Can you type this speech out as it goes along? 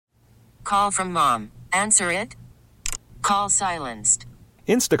Call from mom. Answer it. Call silenced.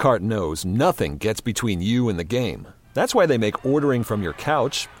 Instacart knows nothing gets between you and the game. That's why they make ordering from your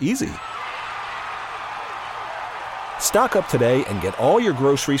couch easy. Stock up today and get all your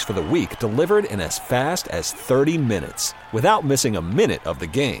groceries for the week delivered in as fast as 30 minutes without missing a minute of the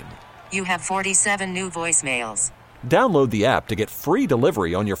game. You have 47 new voicemails. Download the app to get free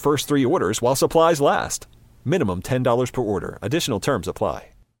delivery on your first 3 orders while supplies last. Minimum $10 per order. Additional terms apply.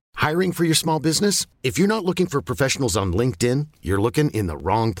 Hiring for your small business? If you're not looking for professionals on LinkedIn, you're looking in the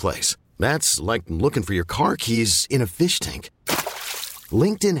wrong place. That's like looking for your car keys in a fish tank.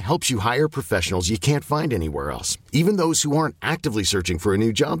 LinkedIn helps you hire professionals you can't find anywhere else, even those who aren't actively searching for a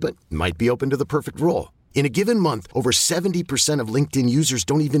new job but might be open to the perfect role. In a given month, over 70% of LinkedIn users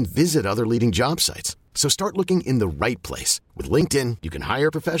don't even visit other leading job sites. So start looking in the right place. With LinkedIn, you can hire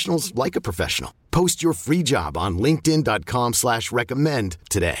professionals like a professional. Post your free job on linkedin.com/recommend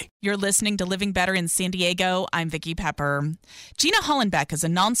today. You're listening to Living Better in San Diego. I'm Vicki Pepper. Gina Hollenbeck is a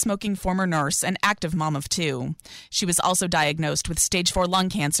non-smoking former nurse and active mom of 2. She was also diagnosed with stage 4 lung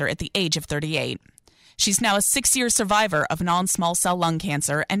cancer at the age of 38. She's now a 6-year survivor of non-small cell lung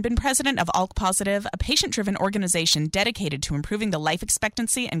cancer and been president of ALK Positive, a patient-driven organization dedicated to improving the life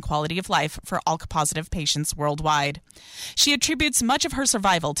expectancy and quality of life for ALK Positive patients worldwide. She attributes much of her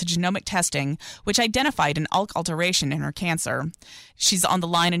survival to genomic testing, which identified an ALK alteration in her cancer. She's on the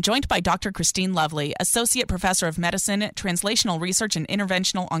line and joined by Dr. Christine Lovely, Associate Professor of Medicine, Translational Research and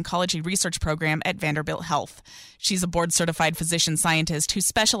Interventional Oncology Research Program at Vanderbilt Health. She's a board-certified physician scientist who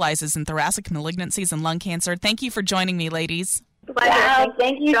specializes in thoracic malignancies and lung cancer. Thank you for joining me, ladies. Pleasure. Wow,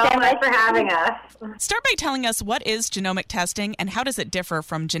 thank you so much for having us. Start by telling us, what is genomic testing and how does it differ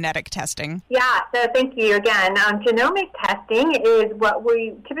from genetic testing? Yeah, so thank you again. Genomic testing is what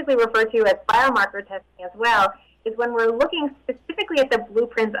we typically refer to as biomarker testing as well, is when we're looking specifically at the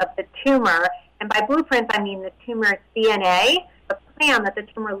blueprints of the tumor. And by blueprints, I mean the tumor's DNA, the plan that the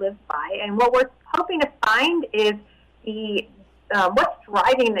tumor lives by. And what we're hoping to find is the what's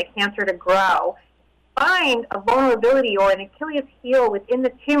driving the cancer to grow. Find a vulnerability or an Achilles heel within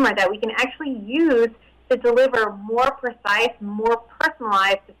the tumor that we can actually use to deliver more precise, more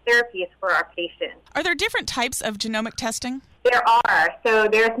personalized therapies for our patients. Are there different types of genomic testing? There are. So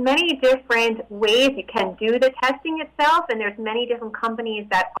there's many different ways you can do the testing itself, and there's many different companies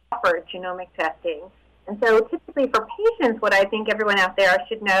that offer genomic testing. And so typically for patients, what I think everyone out there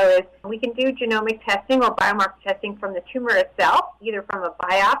should know is we can do genomic testing or biomarker testing from the tumor itself, either from a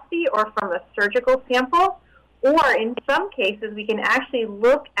biopsy or from a surgical sample, or in some cases we can actually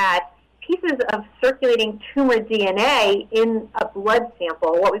look at pieces of circulating tumor DNA in a blood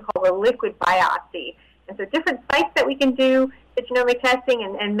sample, what we call a liquid biopsy. And so different sites that we can do the genomic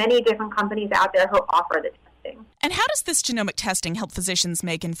testing and many different companies out there who offer the testing. And how does this genomic testing help physicians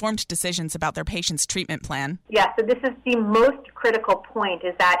make informed decisions about their patient's treatment plan? Yeah, so this is the most critical point,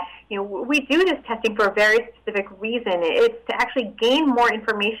 is that we do this testing for a very specific reason. It's to actually gain more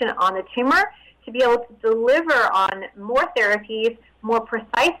information on the tumor, to be able to deliver on more therapies, more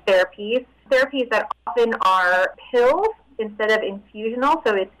precise therapies that often are pills instead of infusional,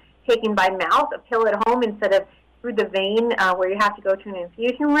 so it's taken by mouth, a pill at home instead of through the vein where you have to go to an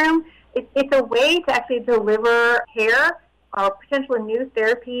infusion room. It's a way to actually deliver care or potential new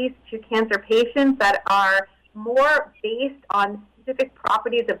therapies to cancer patients that are more based on specific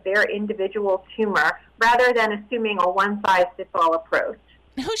properties of their individual tumor rather than assuming a one-size-fits-all approach.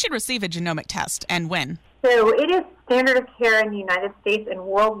 Who should receive a genomic test and when? So it is standard of care in the United States and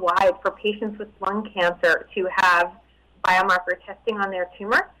worldwide for patients with lung cancer to have biomarker testing on their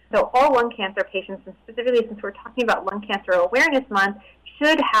tumor. So all lung cancer patients, and specifically since we're talking about Lung Cancer Awareness Month,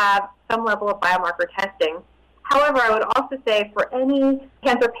 should have some level of biomarker testing. However, I would also say for any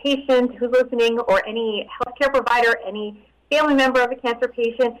cancer patient who's listening or any healthcare provider, any family member of a cancer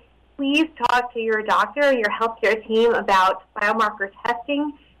patient, please talk to your doctor or your healthcare team about biomarker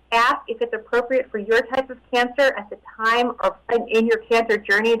testing. Ask if it's appropriate for your type of cancer at the time or in your cancer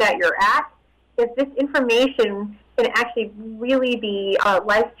journey that you're at. If this information can actually really be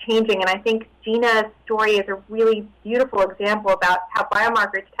life-changing, and I think Gina's story is a really beautiful example about how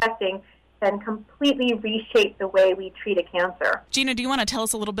biomarker testing can completely reshape the way we treat a cancer. Gina, do you want to tell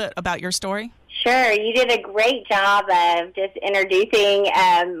us a little bit about your story? Sure. You did a great job of just introducing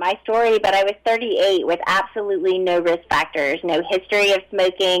my story, but I was 38 with absolutely no risk factors, no history of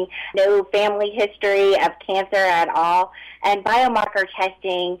smoking, no family history of cancer at all. And biomarker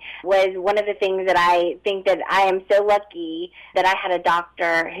testing was one of the things that I think that I am so lucky that I had a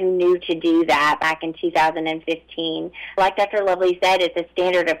doctor who knew to do that back in 2015. Like Dr. Lovely said, it's a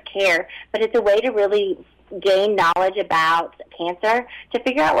standard of care, but it's a way to really gain knowledge about cancer to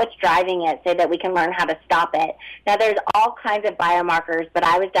figure out what's driving it so that we can learn how to stop it. Now, there's all kinds of biomarkers, but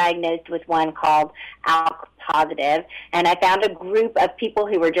I was diagnosed with one called ALK positive, and I found a group of people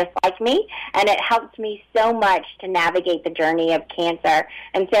who were just like me, and it helped me so much to navigate the journey of cancer.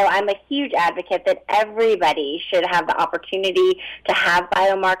 And so I'm a huge advocate that everybody should have the opportunity to have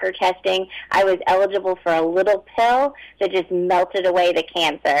biomarker testing. I was eligible for a little pill that just melted away the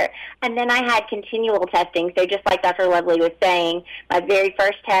cancer. And then I had continual testing. So just like Dr. Lovely was saying, my very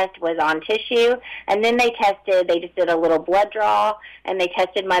first test was on tissue, and then they just did a little blood draw, and they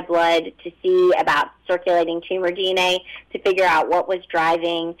tested my blood to see about circulating tumor DNA to figure out what was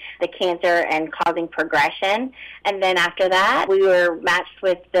driving the cancer and causing progression. And then after that, we were matched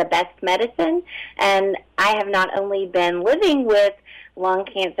with the best medicine. And I have not only been living with lung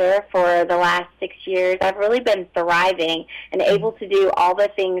cancer for the last 6 years, I've really been thriving and able to do all the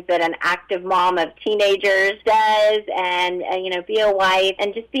things that an active mom of teenagers does, and be a wife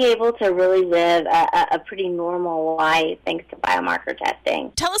and just be able to really live a pretty normal life thanks to biomarker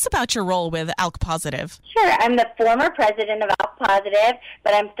testing. Tell us about your role with ALK positive. Sure. I'm the former president of ALK positive,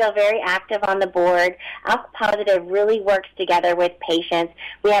 but I'm still very active on the board. ALK positive really works together with patients.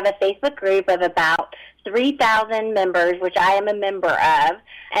 We have a Facebook group of about 3,000 members, which I am a member of,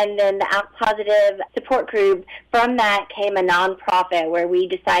 and then the ALK positive support group. From that came a nonprofit where we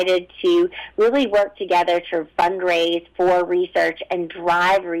decided to really work together to fundraise for research and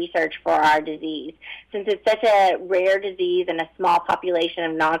drive research for our disease. Since it's such a rare disease and a small population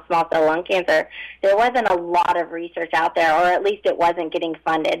of non-small cell lung cancer, there wasn't a lot of research out there, or at least it wasn't getting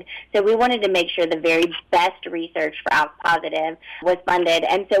funded. So we wanted to make sure the very best research for ALK positive was funded.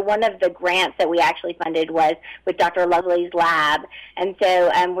 And so one of the grants that we actually funded was with Dr. Lovely's lab. And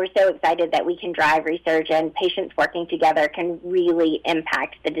so we're so excited that we can drive research, and patients working together can really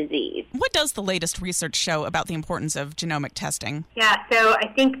impact the disease. What does the latest research show about the importance of genomic testing? Yeah, so I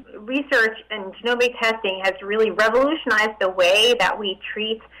think research and genomic testing has really revolutionized the way that we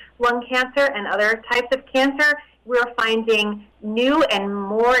treat lung cancer and other types of cancer. We're finding new and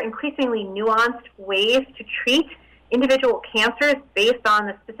more increasingly nuanced ways to treat individual cancers based on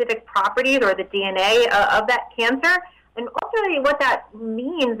the specific properties or the DNA of that cancer. And ultimately what that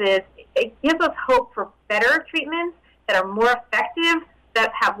means is it gives us hope for better treatments that are more effective,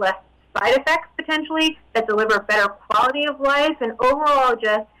 that have less side effects potentially, that deliver better quality of life, and overall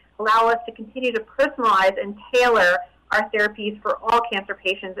just allow us to continue to personalize and tailor our therapies for all cancer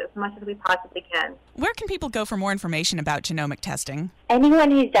patients as much as we possibly can. Where can people go for more information about genomic testing?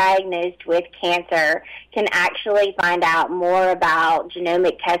 Anyone who's diagnosed with cancer can actually find out more about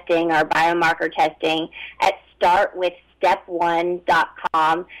genomic testing or biomarker testing at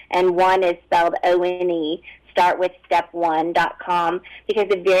startwithstep1.com, and one is spelled O-N-E, startwithstep1.com, because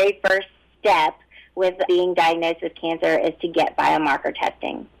the very first step with being diagnosed with cancer is to get biomarker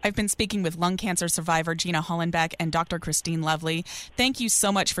testing. I've been speaking with lung cancer survivor Gina Hollenbeck and Dr. Christine Lovely. Thank you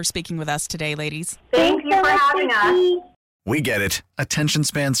so much for speaking with us today, ladies. Thank you for having us. We get it. Attention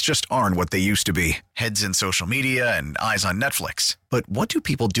spans just aren't what they used to be. Heads in social media and eyes on Netflix. But what do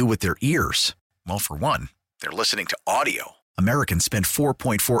people do with their ears? Well, for one, they're listening to audio. Americans spend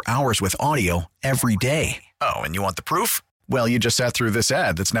 4.4 hours with audio every day. Oh, and you want the proof? Well, you just sat through this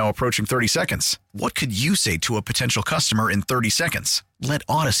ad that's now approaching 30 seconds. What could you say to a potential customer in 30 seconds? Let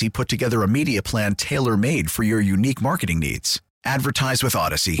Odyssey put together a media plan tailor-made for your unique marketing needs. Advertise with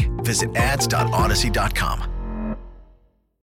Odyssey. Visit ads.odyssey.com.